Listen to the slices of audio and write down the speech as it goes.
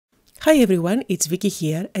Hi everyone, it's Vicky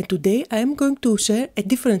here, and today I am going to share a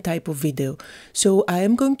different type of video. So I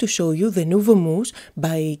am going to show you the Nuvo mousse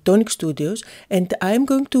by Tonic Studios, and I am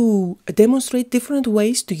going to demonstrate different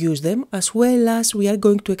ways to use them, as well as we are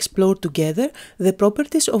going to explore together the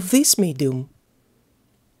properties of this medium.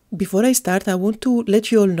 Before I start, I want to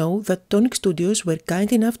let you all know that Tonic Studios were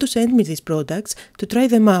kind enough to send me these products to try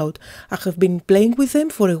them out. I have been playing with them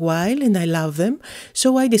for a while and I love them,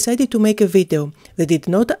 so I decided to make a video. They did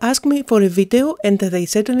not ask me for a video and they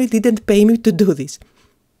certainly didn't pay me to do this.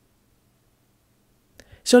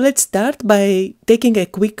 So let's start by taking a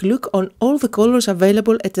quick look on all the colors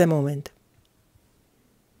available at the moment.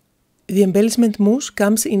 The embellishment mousse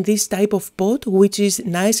comes in this type of pot, which is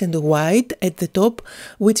nice and wide at the top,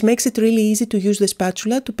 which makes it really easy to use the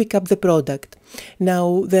spatula to pick up the product.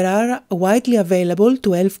 Now, there are widely available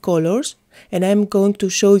 12 colors, and I'm going to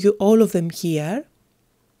show you all of them here.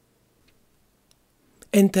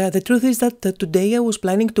 And the truth is that today I was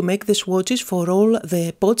planning to make the swatches for all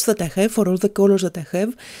the pots that I have, for all the colors that I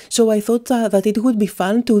have, so I thought that it would be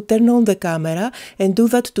fun to turn on the camera and do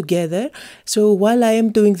that together. So while I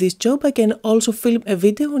am doing this job, I can also film a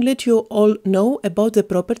video and let you all know about the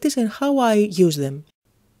properties and how I use them.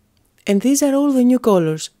 And these are all the new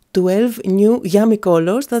colors, 12 new yummy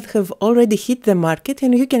colors that have already hit the market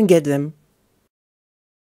and you can get them.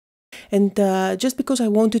 And just because I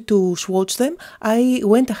wanted to swatch them, I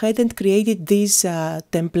went ahead and created this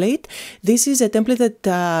template. This is a template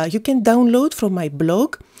that you can download from my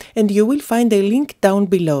blog, and you will find a link down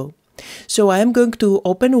below. So I am going to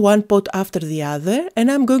open one pot after the other, and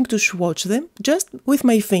I'm going to swatch them just with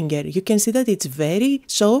my finger. You can see that it's very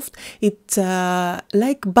soft. It's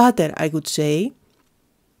like butter, I would say.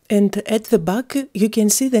 And at the back, you can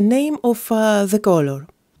see the name of the color.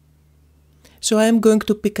 So I am going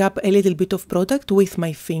to pick up a little bit of product with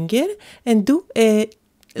my finger and do a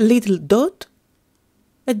little dot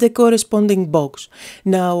at the corresponding box.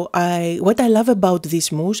 Now, what I love about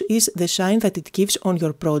this mousse is the shine that it gives on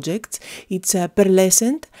your projects. It's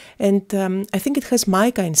pearlescent, and I think it has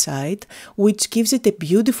mica inside, which gives it a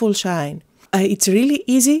beautiful shine. It's really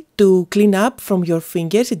easy to clean up from your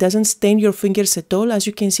fingers. It doesn't stain your fingers at all. As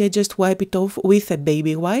you can see, I just wipe it off with a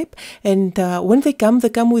baby wipe. And when they come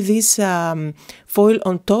with this foil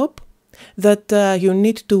on top that you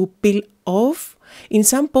need to peel off. In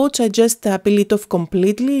some pots, I just peel it off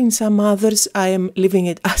completely. In some others, I am leaving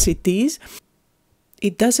it as it is.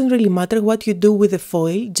 It doesn't really matter what you do with the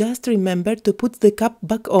foil. Just remember to put the cap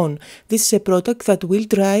back on. This is a product that will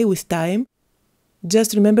dry with time.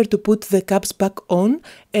 Just remember to put the caps back on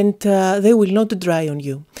and they will not dry on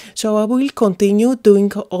you. So I will continue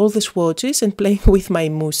doing all the swatches and playing with my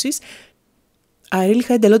mousses. I really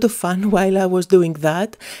had a lot of fun while I was doing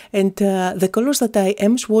that, and the colors that I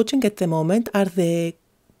am swatching at the moment are the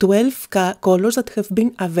 12 colors that have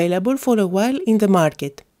been available for a while in the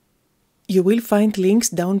market. You will find links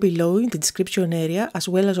down below in the description area as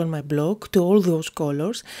well as on my blog to all those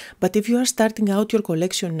colors, but if you are starting out your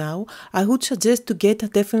collection now, I would suggest to get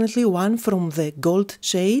definitely one from the gold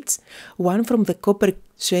shades, one from the copper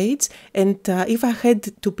shades, and if I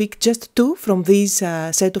had to pick just two from this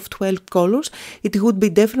set of 12 colors, it would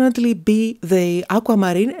definitely be the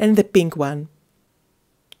aquamarine and the pink one.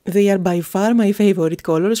 They are by far my favorite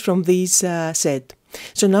colors from this set.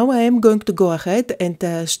 So now I am going to go ahead and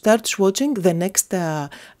start swatching the next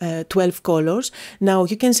 12 colors. Now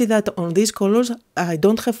you can see that on these colors I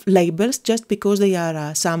don't have labels just because they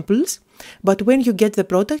are samples. But when you get the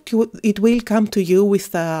product, it will come to you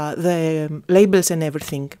with the labels and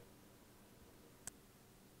everything.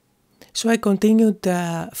 So I continued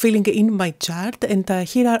filling in my chart, and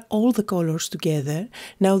here are all the colors together.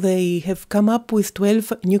 Now they have come up with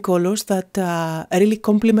 12 new colors that really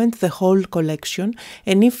complement the whole collection.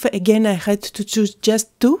 And if again I had to choose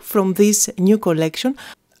just two from this new collection,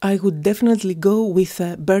 I would definitely go with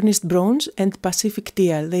Burnished Bronze and Pacific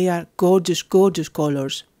Teal. They are gorgeous, gorgeous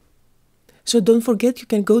colors. So don't forget, you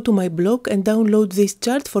can go to my blog and download this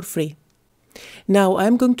chart for free. Now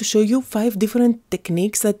I'm going to show you 5 different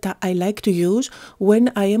techniques that I like to use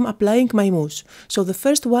when I am applying my mousse. So the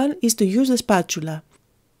first one is to use the spatula.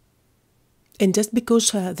 And just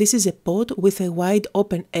because this is a pot with a wide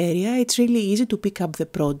open area, it's really easy to pick up the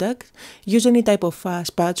product. Use any type of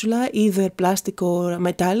spatula, either plastic or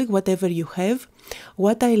metallic, whatever you have.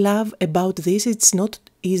 What I love about this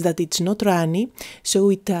is that it's not runny, so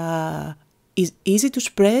it is easy to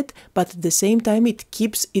spread, but at the same time it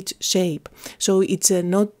keeps its shape. So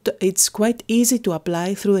it's quite easy to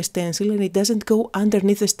apply through a stencil, and it doesn't go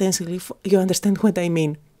underneath the stencil, if you understand what I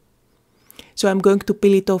mean. So I'm going to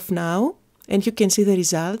peel it off now, and you can see the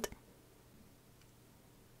result.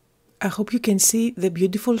 I hope you can see the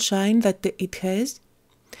beautiful shine that it has,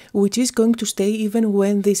 which is going to stay even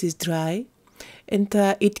when this is dry, and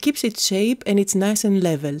it keeps its shape and it's nice and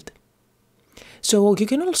leveled. So you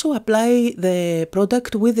can also apply the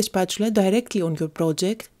product with the spatula directly on your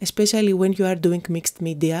project, especially when you are doing mixed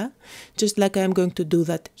media, just like I'm going to do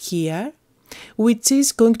that here, which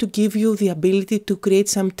is going to give you the ability to create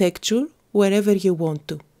some texture wherever you want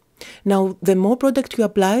to. Now, the more product you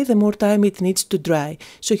apply, the more time it needs to dry,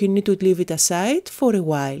 so you need to leave it aside for a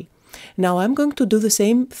while. Now I'm going to do the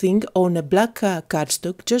same thing on a black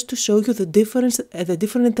cardstock just to show you the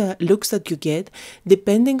different looks that you get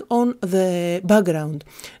depending on the background.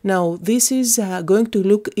 Now this is going to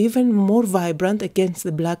look even more vibrant against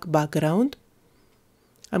the black background.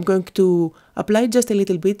 I'm going to apply just a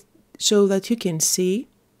little bit so that you can see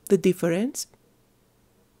the difference.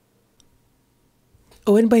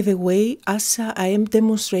 Oh, and by the way, as I am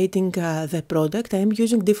demonstrating the product, I am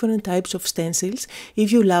using different types of stencils.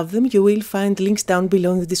 If you love them, you will find links down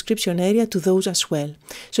below in the description area to those as well.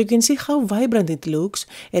 So you can see how vibrant it looks,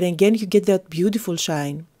 and again you get that beautiful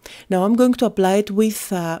shine. Now I'm going to apply it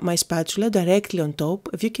with my spatula directly on top.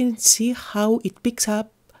 If you can see how it picks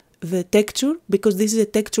up the texture, because this is a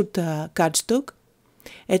textured cardstock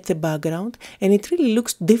at the background, and it really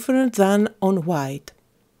looks different than on white.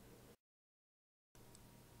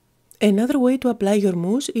 Another way to apply your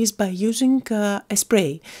mousse is by using a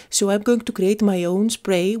spray. So I'm going to create my own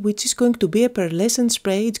spray, which is going to be a pearlescent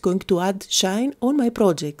spray. It's going to add shine on my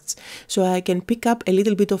projects. So I can pick up a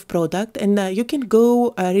little bit of product, and you can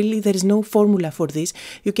go, really there is no formula for this.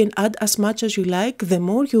 You can add as much as you like. The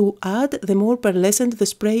more you add, the more pearlescent the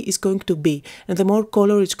spray is going to be, and the more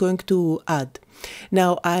color it's going to add.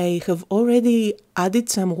 Now I have already added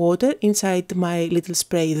some water inside my little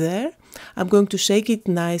spray there. I'm going to shake it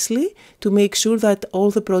nicely to make sure that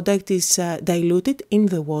all the product is diluted in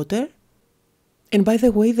the water. And by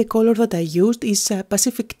the way, the color that I used is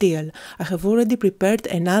Pacific Teal. I have already prepared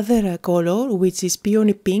another color, which is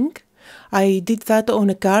Peony Pink. I did that on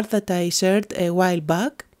a card that I shared a while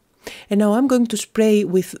back. And now I'm going to spray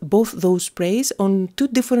with both those sprays on two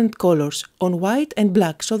different colors, on white and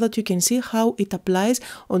black, so that you can see how it applies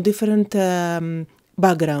on different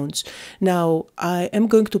backgrounds. Now I am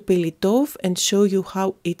going to peel it off and show you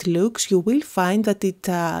how it looks. You will find that it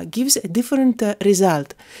gives a different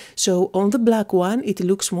result. So on the black one it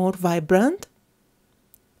looks more vibrant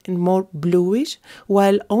and more bluish,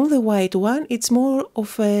 while on the white one it's more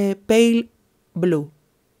of a pale blue.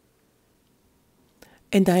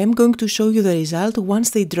 And I am going to show you the result once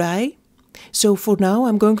they dry. So for now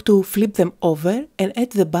I'm going to flip them over, and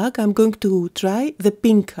at the back I'm going to try the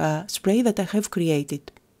pink spray that I have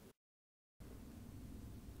created.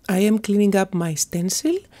 I am cleaning up my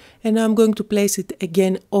stencil, and I'm going to place it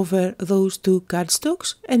again over those two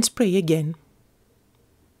cardstocks and spray again.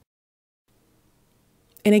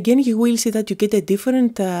 And again you will see that you get a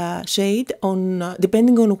different shade on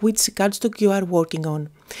depending on which cardstock you are working on.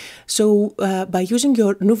 So by using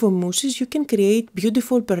your Nuvo mousses you can create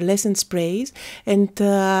beautiful pearlescent sprays, and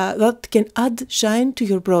that can add shine to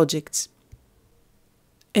your projects.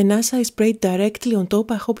 And as I sprayed directly on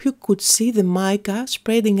top, I hope you could see the mica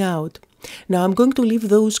spreading out. Now I'm going to leave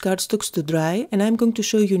those cardstocks to dry, and I'm going to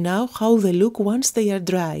show you now how they look once they are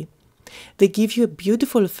dry. They give you a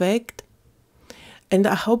beautiful effect, and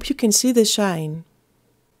I hope you can see the shine.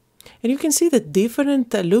 And you can see the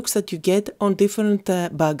different looks that you get on different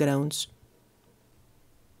backgrounds.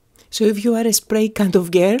 So if you are a spray kind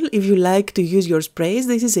of girl, if you like to use your sprays,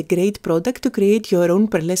 this is a great product to create your own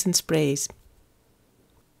pearlescent sprays.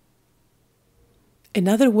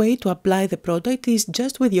 Another way to apply the product is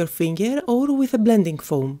just with your finger or with a blending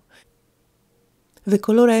foam. The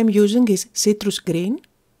color I am using is citrus green,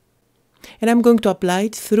 and I'm going to apply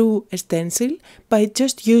it through a stencil by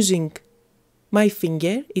just using my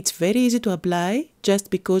finger. It's very easy to apply just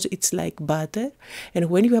because it's like butter, and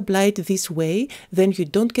when you apply it this way then you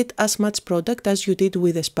don't get as much product as you did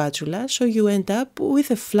with a spatula, so you end up with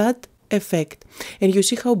a flat effect, and you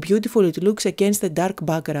see how beautiful it looks against the dark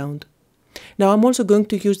background. Now I'm also going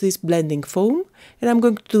to use this blending foam, and I'm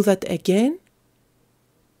going to do that again.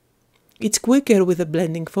 It's quicker with a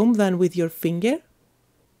blending foam than with your finger.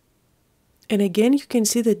 And again you can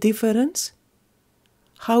see the difference,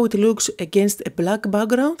 how it looks against a black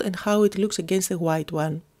background and how it looks against a white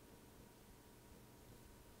one.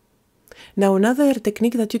 Now another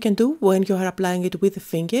technique that you can do when you are applying it with the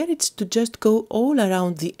finger is to just go all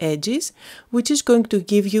around the edges, which is going to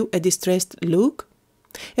give you a distressed look.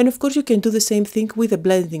 And of course you can do the same thing with a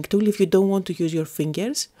blending tool if you don't want to use your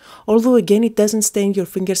fingers, although again it doesn't stain your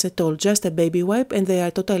fingers at all, just a baby wipe and they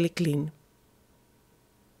are totally clean.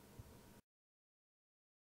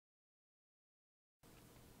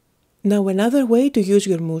 Now another way to use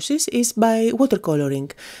your mousses is by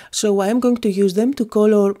watercoloring. So I'm going to use them to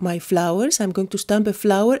color my flowers. I'm going to stamp a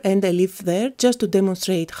flower and a leaf there just to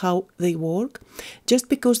demonstrate how they work. Just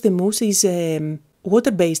because the mousse is a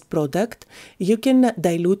water-based product, you can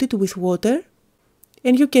dilute it with water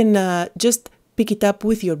and you can just pick it up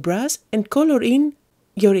with your brush and color in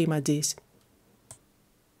your images.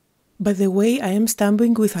 By the way, I am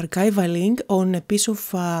stamping with archival ink on a piece of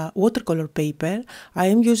watercolor paper. I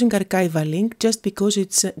am using archival ink just because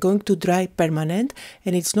it's going to dry permanent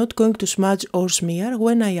and it's not going to smudge or smear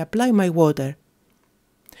when I apply my water.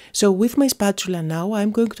 So with my spatula now, I'm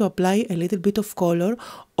going to apply a little bit of color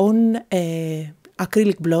on an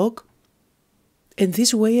acrylic block. And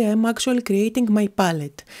this way I am actually creating my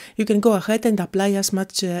palette. You can go ahead and apply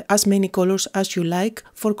as many colors as you like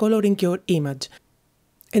for coloring your image.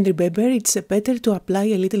 And remember, it's better to apply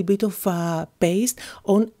a little bit of paste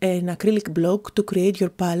on an acrylic block to create your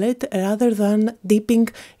palette rather than dipping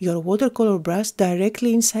your watercolor brush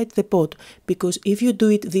directly inside the pot, because if you do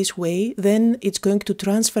it this way, then it's going to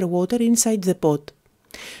transfer water inside the pot.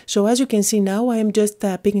 So as you can see now, I am just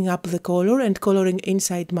picking up the color and coloring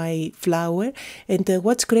inside my flower. And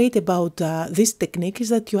what's great about this technique is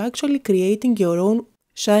that you're actually creating your own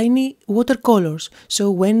shiny watercolors.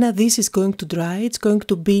 So when this is going to dry, it's going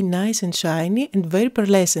to be nice and shiny and very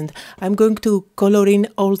pearlescent. I'm going to color in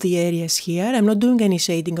all the areas here. I'm not doing any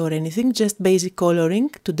shading or anything, just basic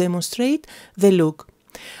coloring to demonstrate the look.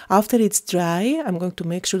 After it's dry, I'm going to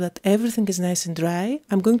make sure that everything is nice and dry.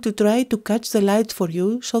 I'm going to try to catch the light for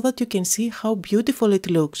you so that you can see how beautiful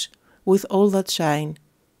it looks with all that shine.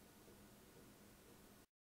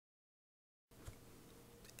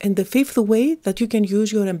 And the fifth way that you can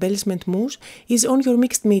use your embellishment mousse is on your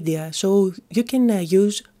mixed media. So you can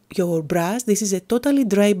use your brush. This is a totally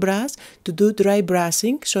dry brush to do dry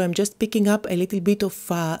brushing. So I'm just picking up a little bit of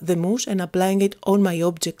the mousse and applying it on my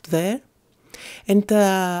object there. And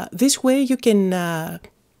this way you can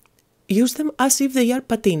use them as if they are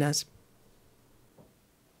patinas.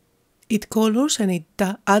 It colors and it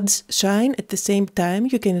adds shine at the same time.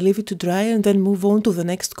 You can leave it to dry and then move on to the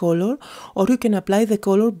next color, or you can apply the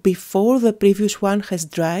color before the previous one has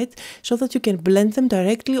dried so that you can blend them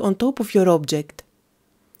directly on top of your object.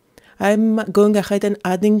 I'm going ahead and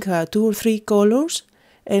adding 2 or 3 colors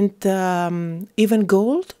and even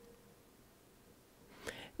gold.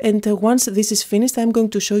 And once this is finished, I'm going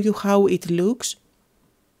to show you how it looks.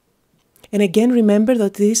 And again, remember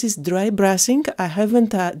that this is dry brushing. I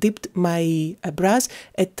haven't dipped my brush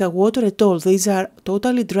at water at all. These are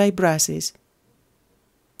totally dry brushes.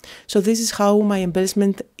 So this is how my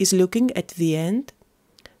embellishment is looking at the end.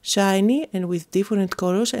 Shiny and with different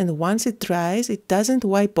colors, and once it dries, it doesn't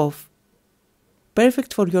wipe off.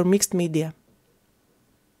 Perfect for your mixed media.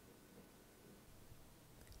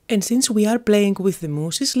 And since we are playing with the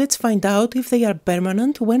mousses, let's find out if they are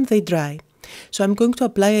permanent when they dry. So I'm going to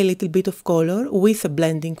apply a little bit of color with a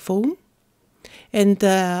blending foam, and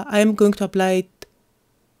I'm going to apply it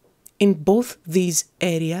in both these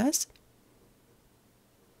areas.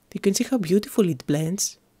 You can see how beautiful it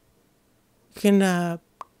blends. You can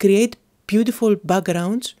create beautiful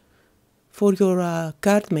backgrounds for your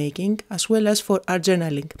card making as well as for art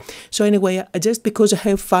journaling. So anyway, just because I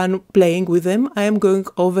have fun playing with them, I am going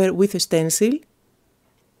over with a stencil.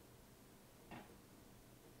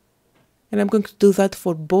 And I'm going to do that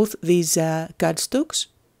for both these cardstocks.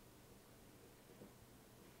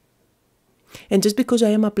 And just because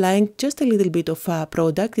I am applying just a little bit of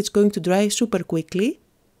product, it's going to dry super quickly.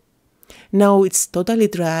 Now it's totally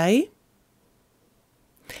dry.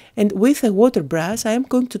 And with a water brush, I am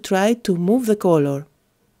going to try to move the color.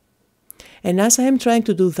 And as I am trying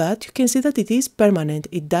to do that, you can see that it is permanent.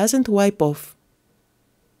 It doesn't wipe off.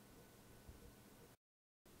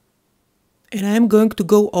 And I'm going to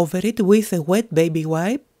go over it with a wet baby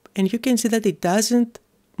wipe, and you can see that it doesn't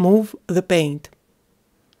move the paint.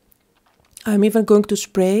 I'm even going to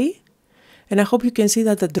spray, and I hope you can see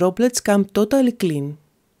that the droplets come totally clean.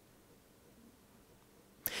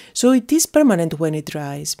 So it is permanent when it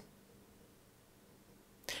dries.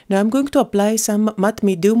 Now I'm going to apply some matte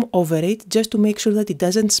medium over it just to make sure that it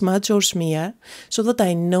doesn't smudge or smear, so that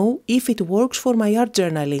I know if it works for my art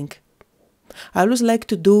journaling. I always like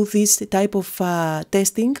to do this type of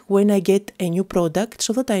testing when I get a new product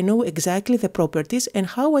so that I know exactly the properties and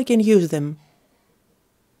how I can use them.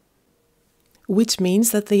 Which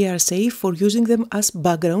means that they are safe for using them as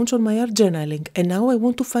backgrounds on my art journaling. And now I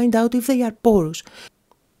want to find out if they are porous,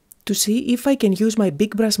 to see if I can use my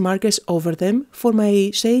big brush markers over them for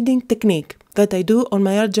my shading technique that I do on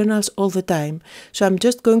my art journals all the time. So I'm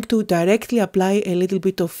just going to directly apply a little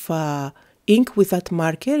bit of ink with that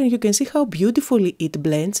marker, and you can see how beautifully it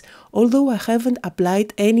blends, although I haven't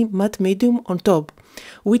applied any matte medium on top,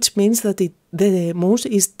 which means that the mousse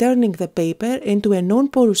is turning the paper into a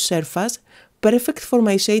non-porous surface, perfect for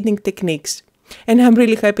my shading techniques. And I'm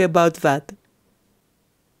really happy about that.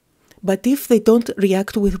 But if they don't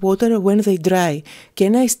react with water when they dry,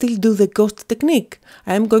 can I still do the ghost technique?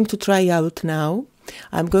 I'm going to try out now.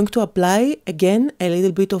 I'm going to apply again a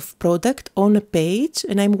little bit of product on a page,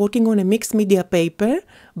 and I'm working on a mixed media paper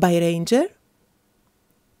by Ranger.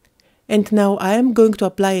 And now I am going to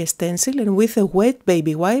apply a stencil, and with a wet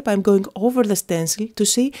baby wipe I'm going over the stencil to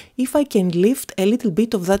see if I can lift a little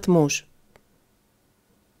bit of that mousse.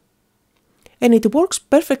 And it works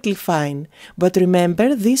perfectly fine. But remember,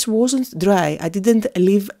 this wasn't dry. I didn't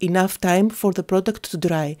leave enough time for the product to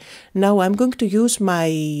dry. Now I'm going to use my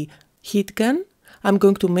heat gun. I'm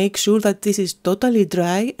going to make sure that this is totally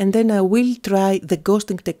dry, and then I will try the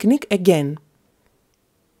ghosting technique again.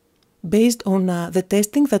 Based on the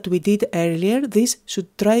testing that we did earlier, this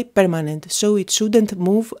should dry permanent, so it shouldn't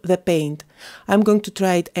move the paint. I'm going to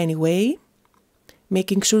try it anyway,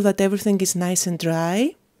 making sure that everything is nice and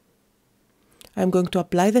dry. I'm going to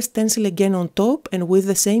apply the stencil again on top, and with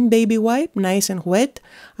the same baby wipe, nice and wet,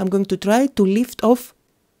 I'm going to try to lift off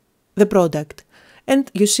the product. And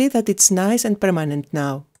you see that it's nice and permanent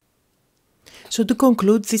now. So to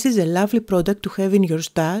conclude, this is a lovely product to have in your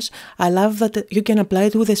stash. I love that you can apply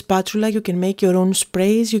it with a spatula, you can make your own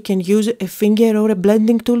sprays, you can use a finger or a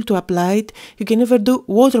blending tool to apply it, you can even do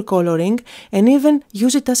watercoloring, and even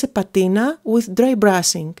use it as a patina with dry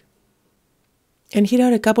brushing. And here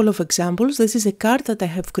are a couple of examples. This is a card that I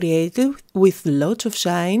have created with lots of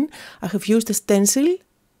shine. I have used a stencil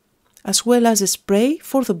as well as a spray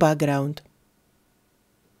for the background.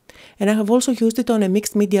 And I have also used it on a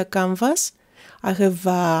mixed media canvas. I have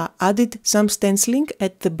added some stenciling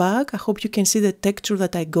at the back. I hope you can see the texture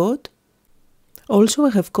that I got. Also, I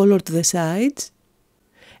have colored the sides.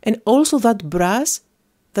 And also that brush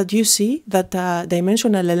that you see, that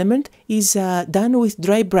dimensional element, is done with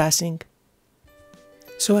dry brushing.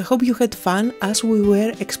 So I hope you had fun as we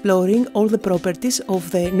were exploring all the properties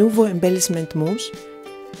of the Nuvo embellishment mousse.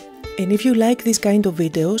 And if you like this kind of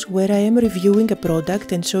videos where I am reviewing a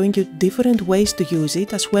product and showing you different ways to use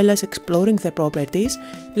it as well as exploring the properties,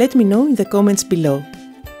 let me know in the comments below.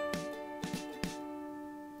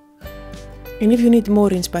 And if you need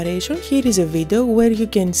more inspiration, here is a video where you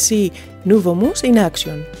can see Nuvo mousse in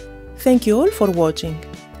action. Thank you all for watching.